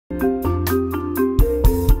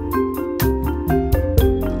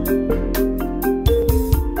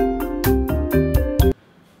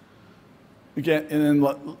Again, and then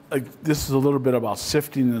like, this is a little bit about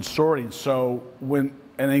sifting and sorting. So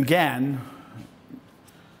and again,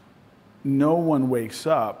 no one wakes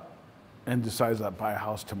up and decides to buy a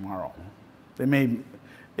house tomorrow.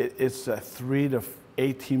 It's a 3 to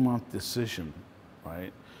 18 month decision,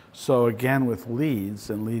 right? So again, with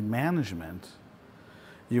leads and lead management,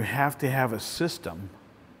 you have to have a system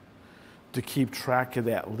to keep track of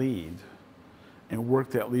that lead and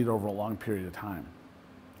work that lead over a long period of time.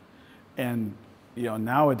 And you know,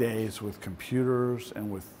 nowadays with computers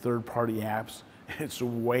and with third-party apps, it's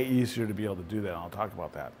way easier to be able to do that. I'll talk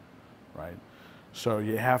about that, right? So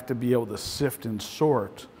you have to be able to sift and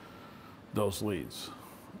sort those leads,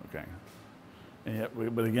 okay? And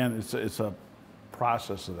yet, but again, it's a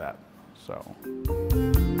process of that,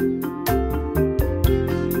 so.